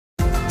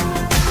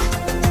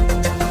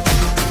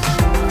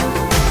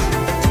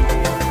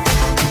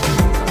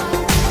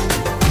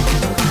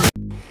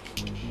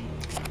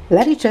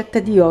La ricetta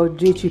di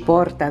oggi ci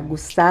porta a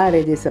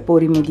gustare dei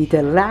sapori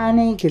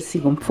mediterranei che si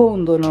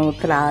confondono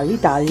tra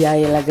l'Italia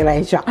e la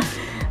Grecia.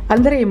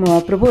 Andremo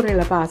a proporre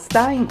la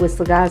pasta, in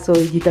questo caso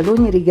i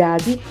ditaloni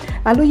rigati,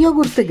 allo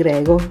yogurt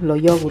greco, lo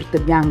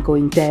yogurt bianco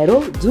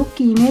intero,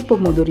 zucchine,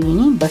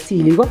 pomodorini,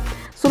 basilico.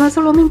 Sono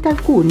solamente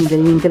alcuni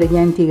degli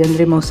ingredienti che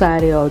andremo a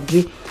usare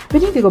oggi.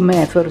 Venite con me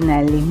ai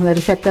fornelli, una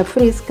ricetta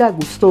fresca,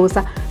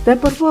 gustosa, da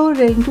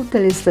proporre in tutte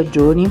le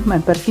stagioni, ma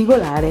in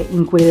particolare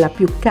in quella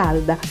più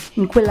calda,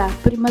 in quella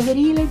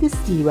primaverile ed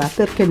estiva,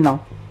 perché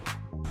no?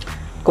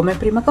 Come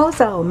prima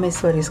cosa ho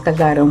messo a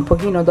riscaldare un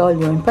pochino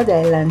d'olio in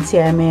padella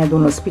insieme ad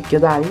uno spicchio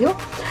d'aglio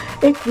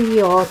e qui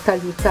ho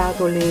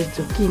tagliuzzato le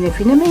zucchine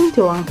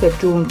finemente, ho anche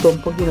aggiunto un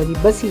pochino di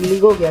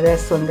basilico che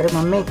adesso andremo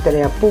a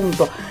mettere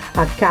appunto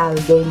a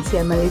caldo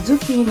insieme alle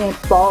zucchine e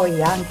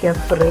poi anche a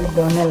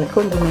freddo nel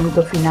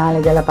condimento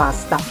finale della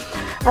pasta.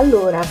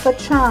 Allora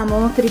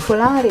facciamo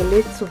trifolare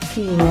le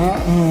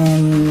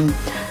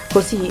zucchine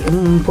così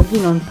un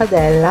pochino in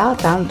padella,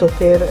 tanto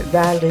per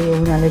dargli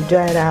una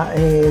leggera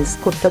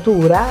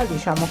scottatura,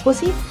 diciamo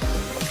così,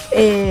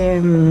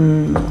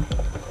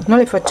 non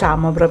le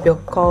facciamo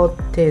proprio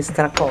cotte,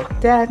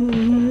 stracotte,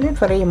 le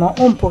faremo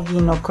un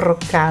pochino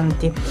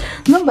croccanti.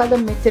 Non vado a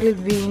mettere il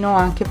vino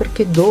anche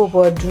perché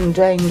dopo,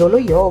 aggiungendo lo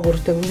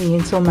yogurt, quindi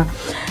insomma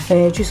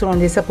ci sono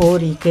dei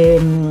sapori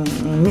che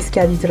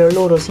mischiati tra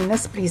loro si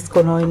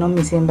inaspriscono e non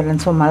mi sembra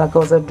insomma la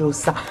cosa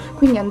giusta,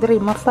 quindi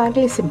andremo a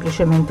farle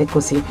semplicemente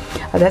così.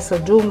 Adesso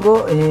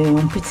aggiungo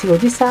un pizzico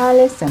di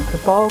sale, sempre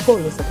poco,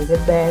 lo sapete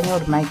bene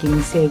ormai chi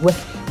mi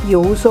segue. Io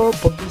uso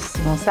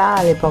pochissimo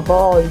sale, poco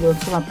olio,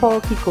 insomma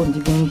pochi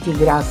condimenti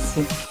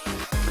grassi.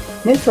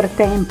 Nel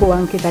frattempo ho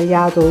anche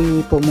tagliato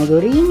i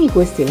pomodorini,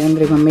 questi li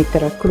andremo a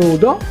mettere a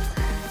crudo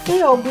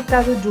e ho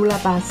buttato giù la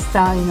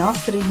pasta, i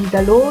nostri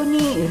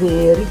ditaloni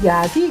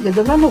rigati che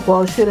dovranno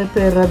cuocere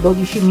per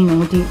 12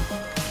 minuti.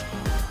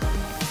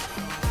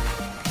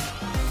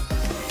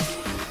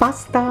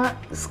 Pasta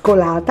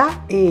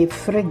scolata e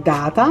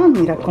freddata,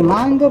 mi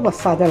raccomando,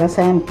 passatela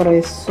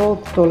sempre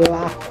sotto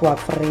l'acqua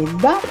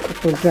fredda,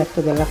 sotto il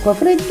getto dell'acqua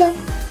fredda,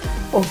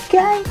 ok?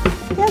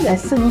 E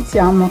adesso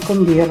iniziamo a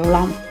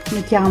condirla.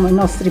 Mettiamo i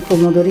nostri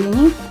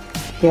pomodorini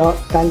che ho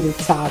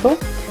tagliuzzato.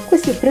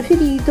 Questo è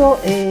preferito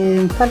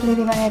farli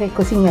rimanere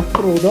così a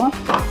crudo,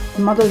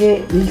 in modo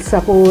che il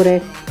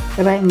sapore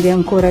rende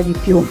ancora di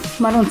più,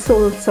 ma non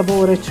solo il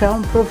sapore, c'è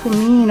un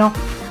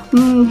profumino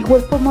di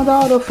quel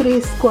pomodoro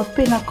fresco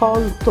appena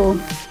colto.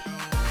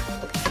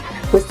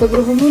 Questo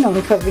profumino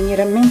mi fa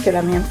venire a mente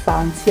la mia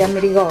infanzia. Mi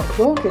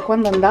ricordo che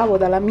quando andavo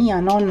dalla mia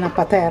nonna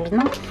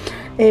paterna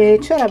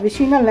c'era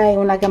vicino a lei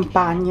una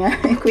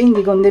campagna e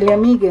quindi con delle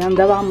amiche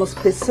andavamo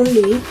spesso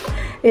lì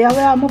e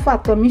avevamo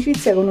fatto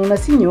amicizia con una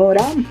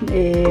signora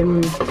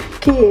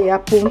che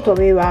appunto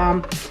aveva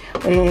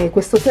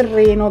questo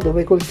terreno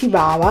dove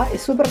coltivava e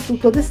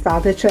soprattutto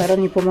d'estate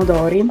c'erano i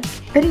pomodori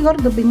e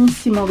ricordo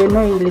benissimo che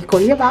noi li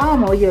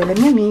coglievamo, io e le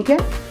mie amiche,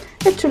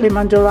 e ce li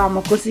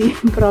mangiavamo così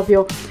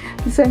proprio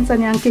senza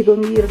neanche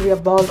condirli. A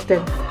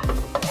volte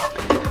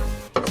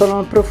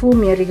sono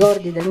profumi e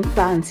ricordi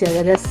dell'infanzia che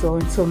adesso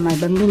insomma i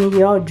bambini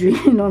di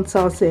oggi non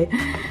so se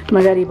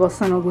magari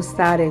possano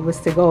gustare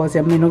queste cose,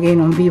 a meno che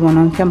non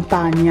vivono in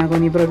campagna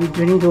con i propri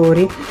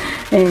genitori,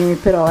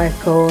 però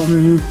ecco,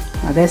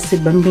 adesso i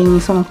bambini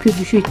sono più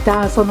di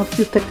città, sono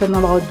più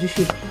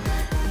tecnologici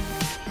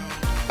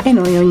e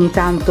noi ogni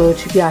tanto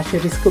ci piace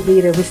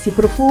riscoprire questi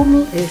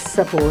profumi e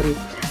sapori.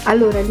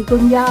 Allora li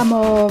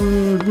condiamo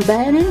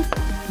bene,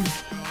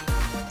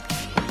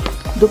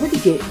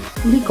 dopodiché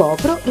li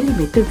copro e li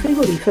metto in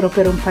frigorifero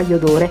per un paio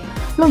d'ore.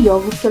 Lo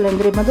yogurt lo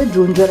andremo ad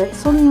aggiungere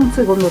solo in un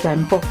secondo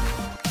tempo.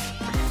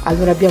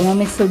 Allora abbiamo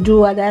messo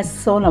giù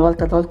adesso, una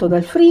volta tolto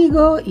dal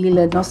frigo,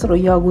 il nostro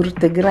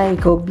yogurt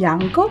greco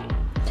bianco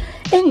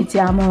e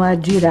iniziamo a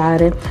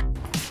girare.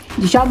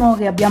 Diciamo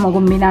che abbiamo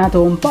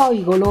combinato un po'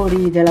 i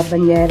colori della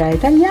bandiera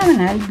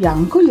italiana, il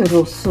bianco, il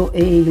rosso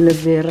e il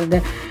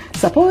verde,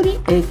 sapori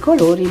e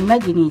colori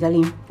made in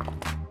Italy.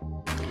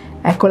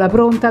 Eccola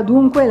pronta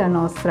dunque la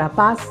nostra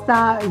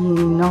pasta, i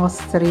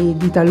nostri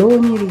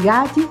ditaloni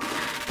rigati,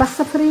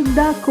 pasta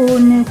fredda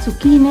con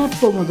zucchine,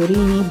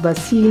 pomodorini,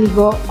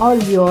 basilico,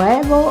 olio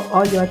evo,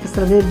 olio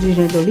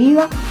extravergine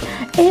d'oliva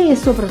e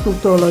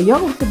soprattutto lo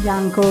yogurt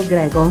bianco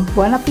greco.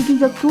 Buon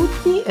appetito a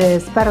tutti,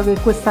 spero che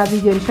questa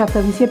video ricetta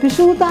vi sia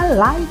piaciuta,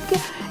 like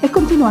e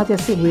continuate a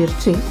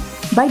seguirci.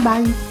 Bye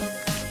bye!